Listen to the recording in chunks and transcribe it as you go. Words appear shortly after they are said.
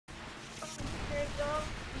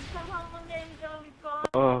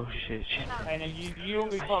Oh shit, And then you'll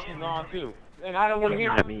be fucking gone too. And I don't want to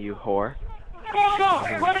hear at me, you whore. fuck up!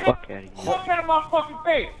 Fuck out of you. Fuck out of my fucking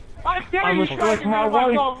face! I dare you try to my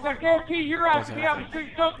wife. I guarantee your ass will be out the street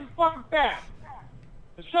just as fucking fast.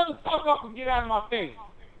 So shut the fuck up and get out of my face.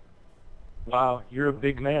 Wow, you're a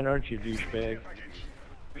big man, aren't you, douchebag?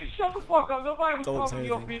 Shut the fuck up. Nobody was talking to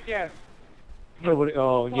your bitch ass. Nobody.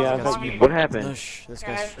 Oh yeah, I bet you. What happened? No, shh, this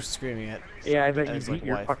guy's screaming at. Yeah, I bet you his, beat like,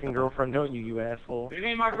 your wife. fucking girlfriend, don't you, you asshole? It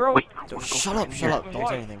ain't my girl. Shut up, shut up, don't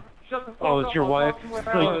say anything. Shut the fuck Oh, up. it's your wife.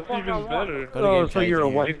 Oh, it's even better. Oh, so you're a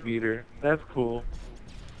wife beater. That's cool.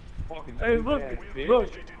 Hey, look, look.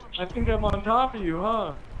 I think I'm on top of you,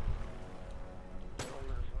 huh?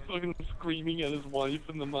 Fucking screaming at his wife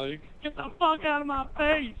in the mic. Get the fuck out of my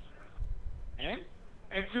face!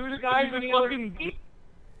 And two of the guys in the fucking.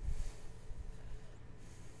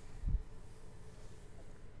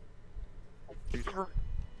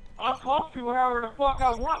 I'll talk to whoever the fuck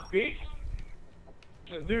I want, bitch.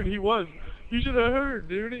 Dude, he was. You should have heard,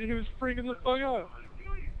 dude. He was freaking the fuck out.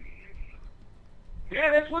 Yeah,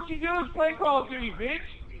 that's what you do is play Call of Duty, bitch.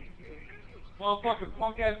 Motherfucking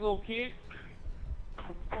punk ass little kid.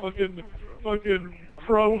 Fucking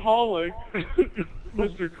pro-holic.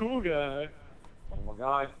 Mr. Cool Guy. Oh my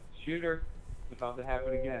god, shooter. It's about to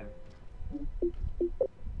happen again.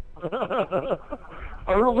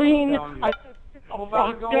 Arlene, I'm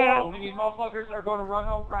about to go home. These motherfuckers are going to run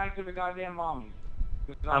home crying to the goddamn mommy.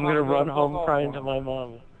 I'm gonna run home crying to my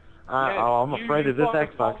mom. I'm afraid of this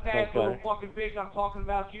Xbox guy. Little fucking bitch, I'm talking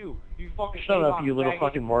about you. You fucking shut up, you little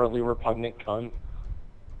fucking morally repugnant cunt.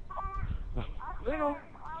 Little.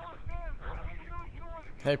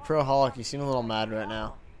 Hey, Pro-holic, you seem a little mad right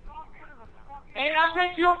now. And I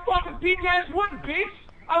bet you a fucking bitch ass wouldn't, bitch.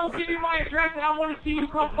 I will give you my address and I want to see you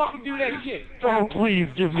come fucking do that shit. Oh, please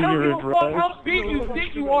give me your address. Fuck how big you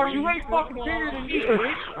think you are. You ain't fucking bigger than me,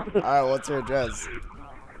 bitch. Alright, what's your address?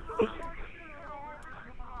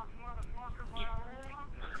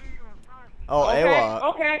 Oh, okay, AWA.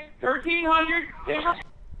 Okay, 1300 Timber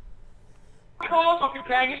Falls, fucking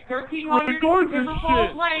faggot, 1300 Timber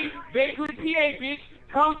Falls Lane, Bakery, PA, bitch.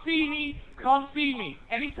 Come see me, come see me.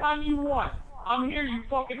 Anytime you want. I'm here, you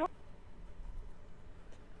fucking...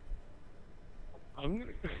 I'm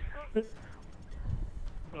gonna...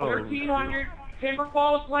 1300 Timber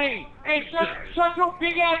Falls Lane. Hey, shut your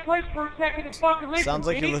big ass place for a second and fucking listen. Sounds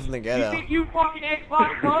like you live in the ghetto. You think you fucking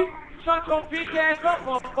Xbox cunt? Shut your bitch ass up,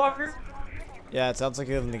 motherfucker. Yeah, it sounds like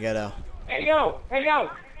you live in the ghetto. Hey yo,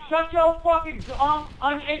 shut your fucking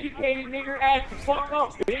uneducated nigger ass the fuck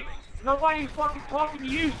up, bitch. Nobody's fucking talking to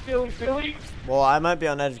you, silly. Well, I might be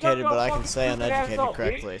uneducated, but I can say fucking stupid ass uneducated up,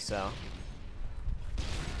 correctly, so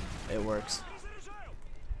it works.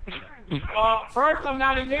 First I'm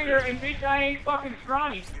not a nigger, and bitch I ain't fucking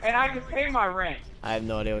scrawny, and I can pay my rent. I have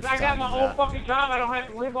no idea what you're I got talking my about. own fucking job, I don't have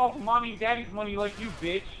to live off of mommy and daddy's money like you,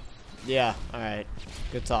 bitch. Yeah, alright.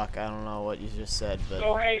 Good talk. I don't know what you just said, but...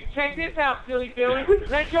 So, hey, check this out, silly Billy.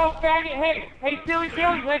 Let your faggot, hey, silly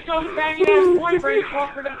Billy, let your faggot ass boyfriend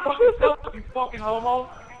talk for them fucking self, you fucking homo.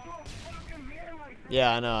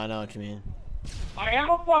 Yeah, I know what you mean. I am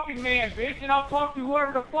a fucking man, bitch, and I'll talk to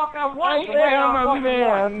whoever the fuck I want. I am a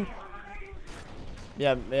man.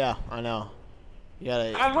 Yeah, I know. You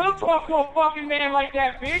gotta... I will talk to a fucking man like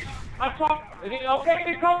that, bitch. I talk... Okay,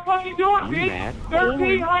 then come fucking do it, bitch.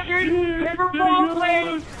 1300 Timber Falls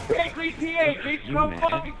Lane, Bakery, PA, bitch. Come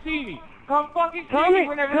fucking see me. Come fucking see me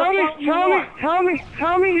whenever the fuck you want.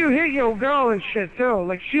 Tell me you hit your girl and shit too.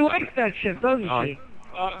 Like she likes that shit, doesn't she?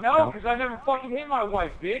 No, because I never fucking hit my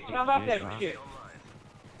wife, bitch. How about that shit?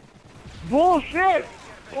 Bullshit!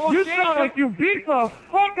 You sound like you beat the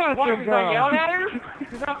fuck out What, your because I yelled girl. at her?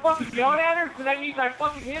 Because I fucking yelled at her? So that means I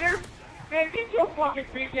fucking hit her? Man, get your fucking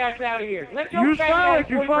bitch ass out of here. Let your You fat sound ass like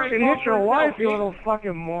you boyfriend fucking talk hit for your wife, himself, you bitch. little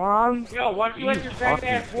fucking moron. Yo, why don't you let your fat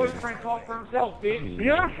ass boyfriend talk for himself, bitch?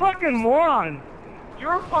 You're a fucking moron.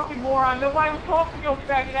 You're a fucking moron. Nobody was talking to your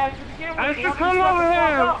faggot ass to begin with. I Why should don't come you over fucking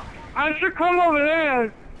there. fuck up? I should come over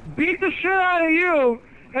there, beat the shit out of you,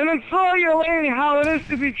 and then tell your lady how it is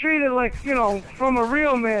to be treated like, you know, from a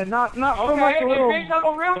real man, not from like a little... Okay, if bitch, I'm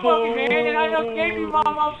a real fucking man, and I just gave you my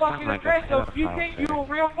motherfucking address, so if you think you a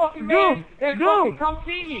real fucking man, then fucking come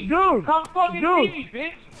see me. Come fucking see me,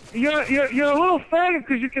 bitch. You're a little faggot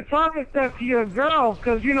because you can talk like that to your girl,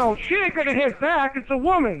 because, you know, she ain't gonna hit back. It's a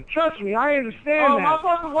woman. Trust me, I understand Oh, that. my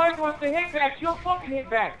fucking wife wants to hit back. She'll fucking hit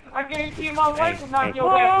back. I guarantee you my wife will knock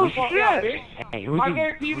your ass the fuck out, bitch. I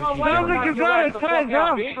guarantee you my wife Sounds will like knock you your got ass it the tied fuck out,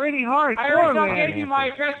 down bitch. pretty I hardcore, already gave man. you my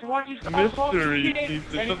address. Why don't you stop talking shit?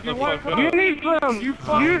 And if you want to come You need some. You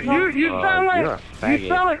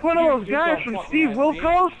sound like one of those guys from Steve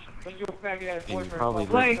Wilkos. But your faggot ass And you boyfriend probably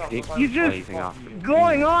fucking like, look sucks. dick you just blazing off the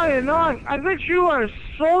going on and on. I bet you are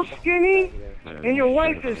so skinny and your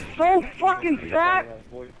wife is so fucking fat.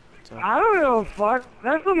 I don't give a fuck.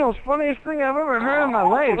 That's the most funniest thing I've ever heard in my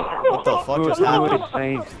life. What the fuck just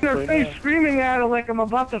happened? Her face screaming at her like I'm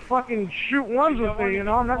about to fucking shoot ones with her, you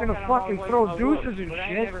know? I'm not gonna fucking throw deuces and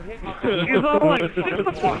shit. She's all like, sit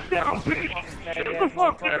the fuck down, bitch. Sit the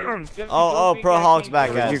fuck down. Oh, Pro Hulk's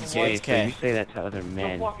back, You're guys. gay, It's so you K. say that to other Your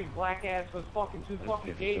men. fucking black ass was fucking too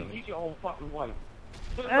fucking gay to beat your own fucking wife.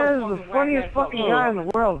 That is the funniest fucking guy in the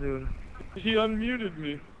world, dude. He unmuted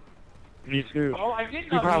me. Me too. Oh, I did He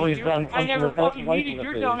not probably meet has you. done I something never with that fucking wife needed in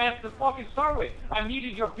your the dumb face. ass to fucking start with. I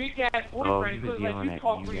needed your big ass Oh, boyfriend he because was let yelling you at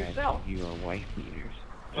talk you for guys. yourself. You are wife beaters.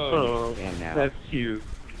 Oh, And now. that's cute.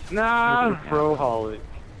 Nah, Pro-holic.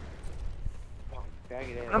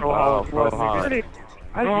 I'm Pro-holic.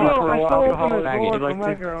 I still open the door for like my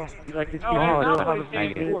to- girl. You like to see No, that's not how what it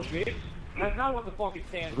stands faggot. for, bitch. That's not what the fuck it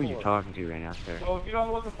stands Who are you for. talking to right now, sir? So if you don't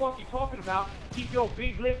know what the fuck you're talking about, keep your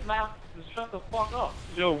big lip mouth and shut the fuck up.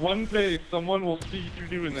 Yo, one day someone will see you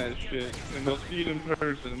doing that shit, and they'll see it in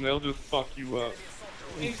person, and they'll just fuck you up.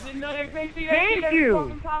 Thank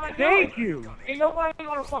you. Thank you. Ain't nobody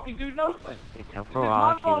gonna fucking do nothing. It's how This pro my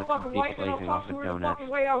hockey with some motherfucking dick wife and I'll blazing talk off to the her the donut. fucking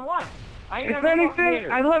way I want. I ain't If never fucking anything, hit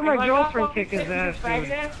her. I'd let my If I got girlfriend fucking kick his sent ass, this faggot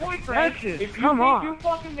dude. ass boyfriend, That's just, if you come think on. you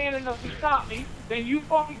fucking man enough to stop me, then you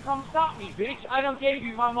fucking come stop me, bitch. I done gave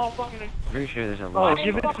you my motherfucking... Pretty sure there's a I lot ain't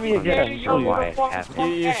of fucking fucking scared of so you, why you it fucking happened. fuck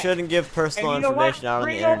You ass. shouldn't give And personal you know what? information out on the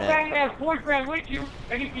Bring your internet. faggot ass boyfriend with you,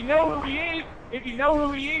 and if you know who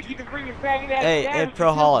he is, you can bring your faggot ass Hey, down. hey, if you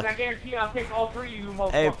Pro-holic. do, and I guarantee I'll take all three of you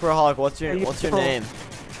motherfuckers. Hey, Pro Hulk, what's your name?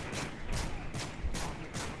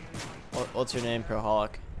 What's your name, Pro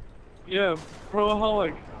Hulk? Yeah,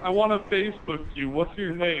 Pro-holic, I want to Facebook you. What's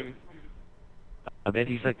your name? I bet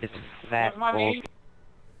he's like this fat What's my old. name?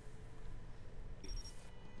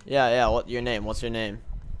 Yeah, what your name? What's your name?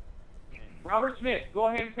 Robert Smith. Go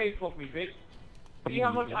ahead and Facebook me, bitch. See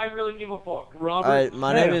how much I really give a fuck. Robert. Alright,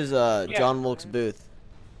 my name is Yeah. John Wilkes Booth.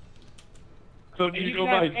 So And do you you go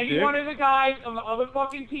can by ask any Dick? one of the guys on the other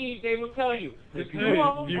fucking teams, they will tell you. There's two Hey,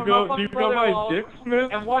 of them do you are go my do you fucking go by brother-in-law, Dick Smith?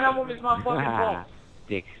 and one of them is my fucking boss.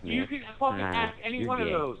 Dick You Smith. can fucking ask any You're one of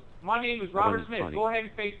gay. those. My name is Robert Wasn't Smith. funny. Go ahead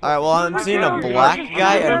and Facebook. Alright, well, I'm seeing a black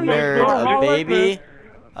guy, a nerd, a baby,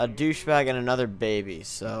 a douchebag, and another baby,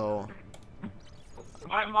 so...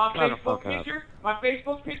 My Shut the fuck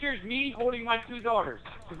Facebook picture is me holding my two daughters.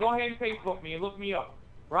 So go ahead and Facebook me and look me up.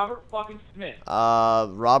 Robert fucking Smith.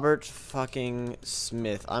 Robert fucking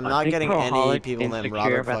Smith. I'm not getting any people named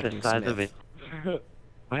Robert about fucking the size of Smith. it.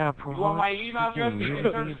 Wow, You want my email address? You can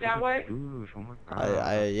search that way? Ooh, oh my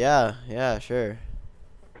God. Yeah, sure.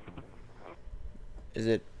 Is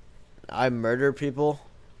it... I murder people?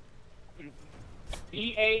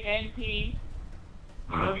 DANT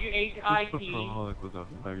WHIT was a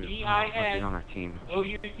EIS on our team. OUT.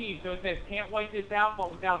 So it says can't wipe this out,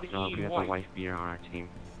 but without the No, E we and have a white. wife beater on our team.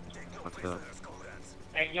 What's up?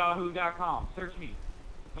 At yahoo.com. Search me.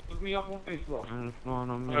 Look me up on Facebook.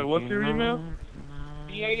 Alright, what's your email?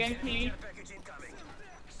 DANT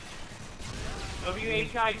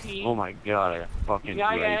WHIT Oh my God, I got fucking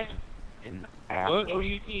EIS raped in the ass. What?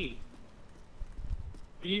 OUT.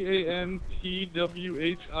 BANTWHIT.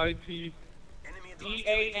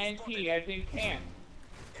 DANT as in can.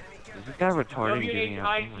 Is this guy retarded and giving out?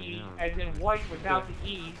 Oh my WHIT God. as in white without the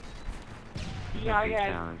E. Fucking EIS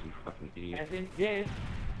sounds, you fucking idiot. as in this.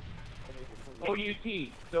 OUT.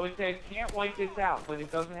 So it says can't wipe this out, but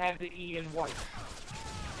it doesn't have the E in white.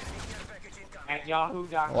 At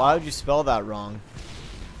yahoo.com. Why would you spell that wrong?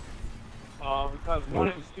 Because one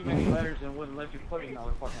is too many letters and wouldn't let you put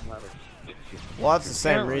another fucking letter. Well, that's the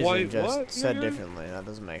same Can't reason, white just what, said nigga? differently. That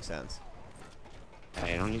doesn't make sense.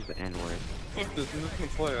 Hey, don't use the N-word. Fuck this, I'm just gonna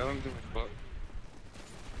play. I don't give a fuck.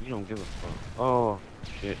 You don't give a fuck. Oh,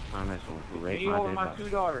 shit. I'm that one who raped Me my over dead my body. two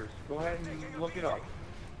daughters. Go ahead and look it up.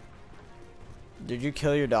 Did you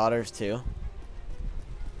kill your daughters too?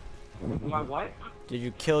 My what? Did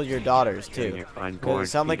you kill your daughters Killing too? your Because unborn it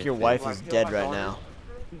sounds like your fetuses. wife Do I is kill dead my right daughters? now.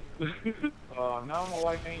 No, my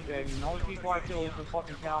wife ain't dead. The only people I kill is the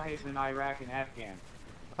fucking Cowheads in Iraq and Afghan.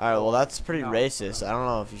 Alright, well that's pretty No. racist. I don't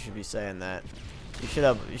know if you should be saying that. You should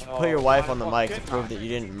put your Oh, wife why on the the mic fuck to didn't prove I? that you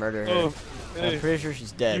didn't murder her. Oh, I'm hey, pretty sure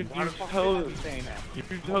she's dead. Why the fuck tell- should I be saying that?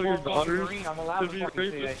 you tell your I'm a fucking daughters Marine, I'm allowed to to be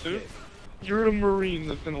fucking say that racist too? shit. You're a Marine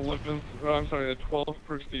that's in 11th, I'm sorry, a 12th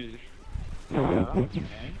prestige. Yeah.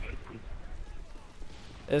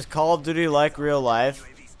 Is Call of Duty like real life?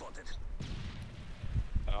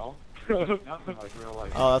 No. Nothing like real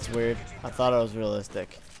life. Oh, that's weird. I thought it was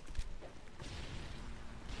realistic.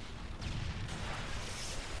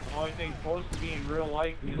 Oh, only thing close to being real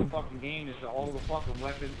life in this fucking game is that all the fucking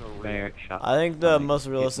weapons are real. There, shut I think the up. most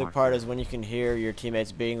Get realistic more part food. is when you can hear your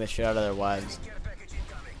teammates beating the shit out of their wives.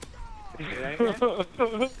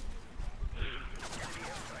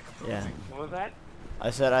 Yeah. What was that? I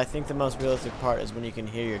said I think the most realistic part is when you can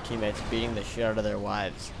hear your teammates beating the shit out of their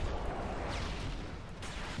wives.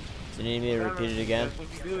 Do you need me to repeat it again? That's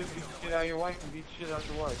what you do is beat the shit out of your wife and beat the shit out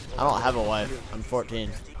of your wife. I don't have a wife. I'm 14.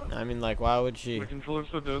 I mean, like, why would she? The controller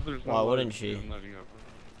said that there's no Why wouldn't light, she? I'm letting up.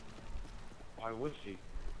 Why would she?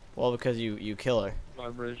 Well, because you kill her.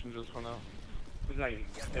 Vibration just went out. Because I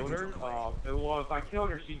killed her? Well, if I killed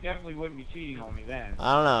her, she definitely wouldn't be cheating on me then.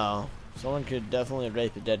 I don't know. Someone could definitely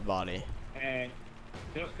rape a dead body. And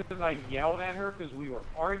just because I yelled at her because we were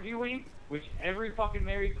arguing, which every fucking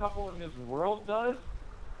married couple in this world does,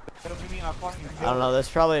 doesn't mean I fucking killed I don't know. her. There's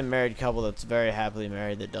probably a married couple that's very happily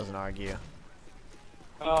married that doesn't argue.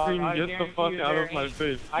 Scream, I get the guarantee fuck you out there of my ain't-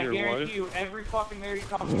 face, I dear guarantee wife. you every fucking married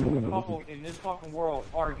couple in this fucking world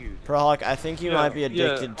argues. Praholic, I think you Yeah, might be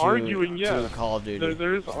addicted yeah, to, arguing, yeah. to Call of Duty.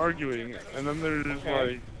 There is arguing, and then there's Okay.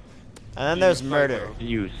 like... And then there's being murder. psycho.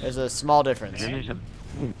 Use. There's a small difference. And then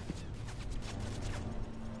there's a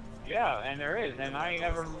Yeah, and there is, and I ain't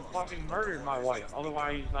ever fucking murdered my wife.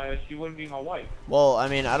 Otherwise, she wouldn't be my wife. Well, I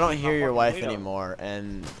mean, I don't hear your fucking wife widow. anymore,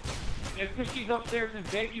 and It's because she's upstairs in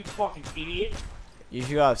bed, you fucking idiot. you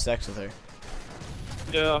should go have sex with her.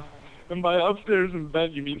 Yeah, and by upstairs in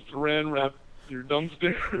bed, you mean saran wrap your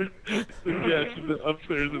dumpster. Yeah, she's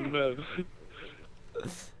upstairs in bed.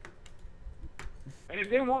 And if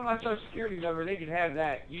they want my social security number, they can have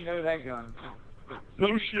that. You know that gun.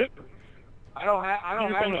 No shit. I don't have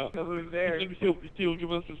You're to know who's there. He'll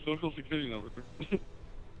give us his social security number.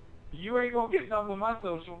 You ain't gonna get nothing with my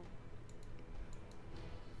social.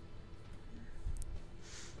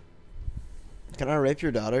 Can I rape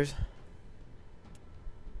your daughters?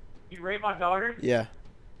 You rape my daughter? Yeah.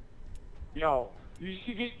 Yo, you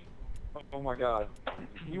should get. Oh my god.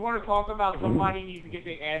 You want to talk about somebody needs to get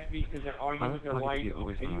their ass beat because they're arguing with their wife,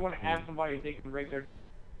 and you want to ask somebody if they can rape their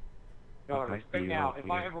daughter. Right now, if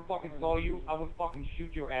I ever fucking saw you, I would fucking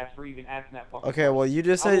shoot your ass for even asking that fucking Okay, well, you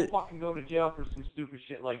just I said... would fucking go to jail for some stupid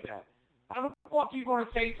shit like that. How the fuck you gonna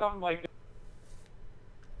say something like that?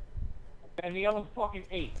 And the other fucking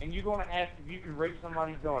 8, and you're gonna ask if you can rape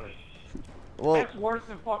somebody's daughter. Well, That's worse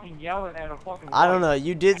than fucking yelling at a fucking I don't wife. know.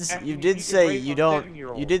 You did Asking you if did can say rape you a don't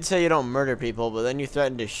 7-year-old. you did say you don't murder people, but then you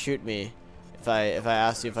threatened to shoot me if I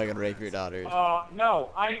asked you if I could rape your daughters. No,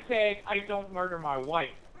 I said I don't murder my wife.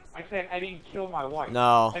 I said I didn't kill my wife.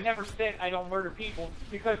 No. I never said I don't murder people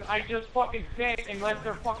because I just fucking said unless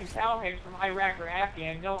they're fucking cowheads from Iraq or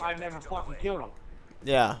Afghan, no, I've never fucking killed them.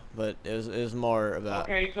 Yeah, but it was more about...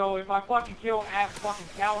 Okay, so if I fucking kill fucking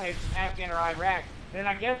cowheads from Afghan or Iraq, then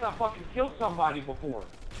I guess I fucking killed somebody before.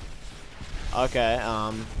 Okay,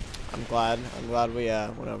 I'm glad we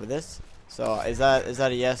went over this. So is that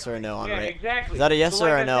a yes or a no on Yeah, rape? exactly. Is that a yes So or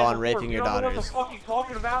like a I no said on before, raping if your you don't know daughters? what the fuck you're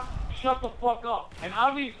talking about, shut the fuck up. And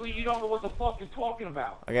obviously you don't know what the fuck you're talking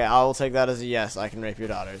about. Okay, I will take that as a yes. I can rape your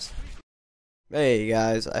daughters. Hey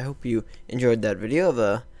guys, I hope you enjoyed that video of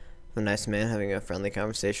a nice man having a friendly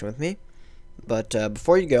conversation with me. But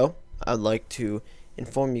before you go, I'd like to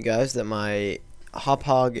inform you guys that my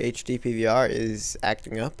Hop-Hog HD PVR is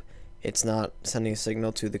acting up. It's not sending a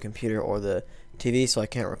signal to the computer or the TV, so I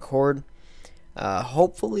can't record.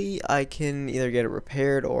 Hopefully I can either get it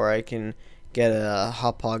repaired or I can get a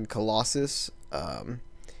Hop-Hog Colossus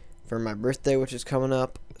for my birthday, which is coming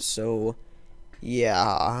up. So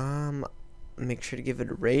yeah, make sure to give it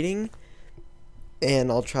a rating,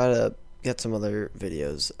 and I'll try to get some other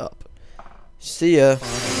videos up. See ya.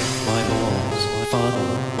 My balls,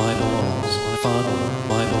 my